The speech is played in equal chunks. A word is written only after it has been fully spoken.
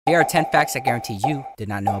Here are 10 facts I guarantee you did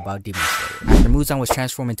not know about Demon Slayer. After Muzan was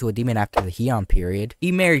transformed into a demon after the Heian period,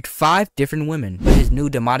 he married 5 different women, but his new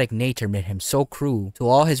demonic nature made him so cruel to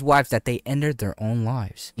all his wives that they ended their own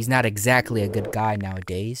lives. He's not exactly a good guy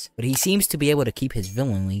nowadays, but he seems to be able to keep his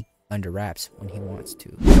villainy under wraps when he wants to.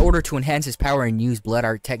 In order to enhance his power and use blood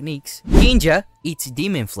art techniques, Ninja eats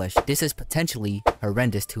demon flesh. This is potentially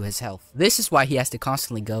horrendous to his health. This is why he has to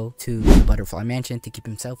constantly go to the Butterfly Mansion to keep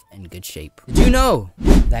himself in good shape. Did you know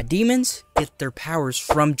that demons get their powers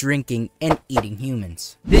from drinking and eating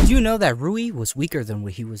humans? Did you know that Rui was weaker than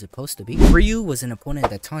what he was supposed to be? Ryu was an opponent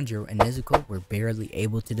that Tanjiro and Nezuko were barely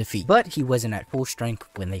able to defeat, but he wasn't at full strength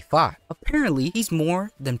when they fought. Apparently, he's more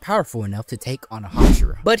than powerful enough to take on a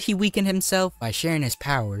Hashira, but he weakened himself by sharing his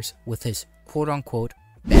powers with his quote-unquote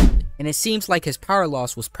family. And it seems like his power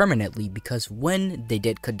loss was permanently because when they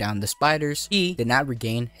did cut down the spiders, he did not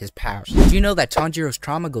regain his powers. Did you know that Tanjiro's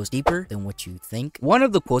trauma goes deeper than what you think? One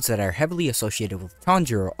of the quotes that are heavily associated with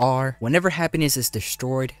Tanjiro are, "Whenever happiness is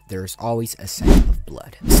destroyed, there is always a scent of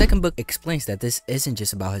blood." The second book explains that this isn't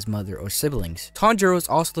just about his mother or siblings. Tanjiro is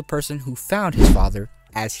also the person who found his father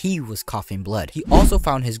as he was coughing blood. He also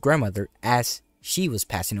found his grandmother as she was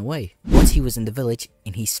passing away. Once he was in the village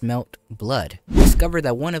and he smelt blood, he discovered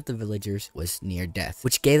that one of the villagers was near death,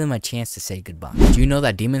 which gave him a chance to say goodbye. Do you know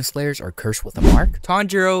that demon slayers are cursed with a mark?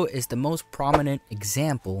 Tanjiro is the most prominent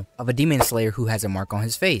example of a demon slayer who has a mark on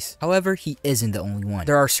his face. However, he isn't the only one.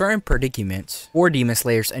 There are certain predicaments for demon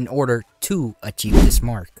slayers in order to achieve this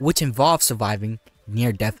mark, which involves surviving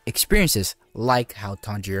near-death experiences like how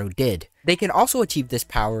Tanjiro did. They can also achieve this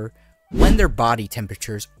power when their body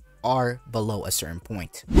temperatures are below a certain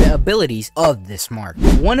point. The abilities of this mark.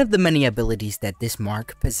 One of the many abilities that this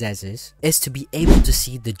mark possesses is to be able to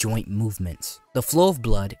see the joint movements, the flow of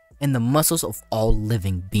blood, and the muscles of all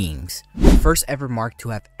living beings. The first ever mark to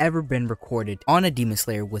have ever been recorded on a demon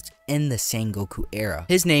slayer was in the Sengoku era.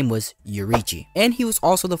 His name was Yoriichi, and he was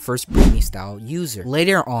also the first breathing style user.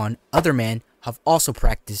 Later on, other men have also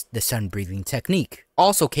practiced the sun breathing technique,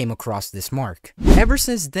 also came across this mark. Ever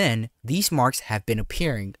since then, these marks have been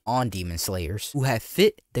appearing on demon slayers who have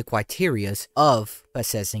fit the criteria of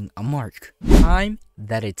possessing a mark. Time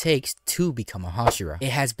that it takes to become a Hashira. It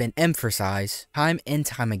has been emphasized time and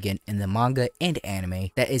time again in the manga and anime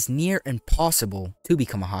that it's near impossible to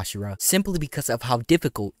become a Hashira simply because of how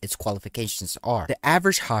difficult its qualifications are. The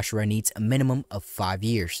average Hashira needs a minimum of 5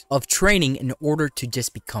 years of training in order to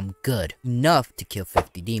just become good, enough to kill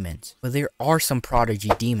 50 demons. But there are some prodigy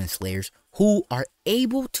demon slayers who are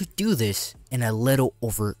able to do this in a little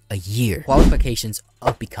over a year. Qualifications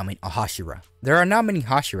of becoming a Hashira. There are not many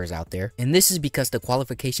Hashiras out there, and this is because the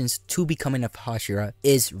qualifications to becoming a Hashira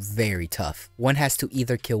is very tough. One has to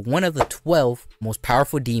either kill one of the 12 most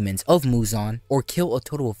powerful demons of Muzan, or kill a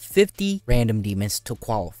total of 50 random demons to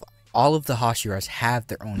qualify. All of the Hashiras have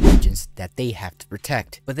their own regions that they have to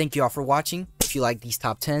protect. But thank you all for watching. If you like these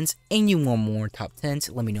top 10s and you want more top 10s,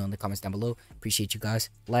 let me know in the comments down below. Appreciate you guys.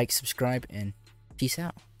 Like, subscribe, and peace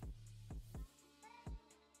out.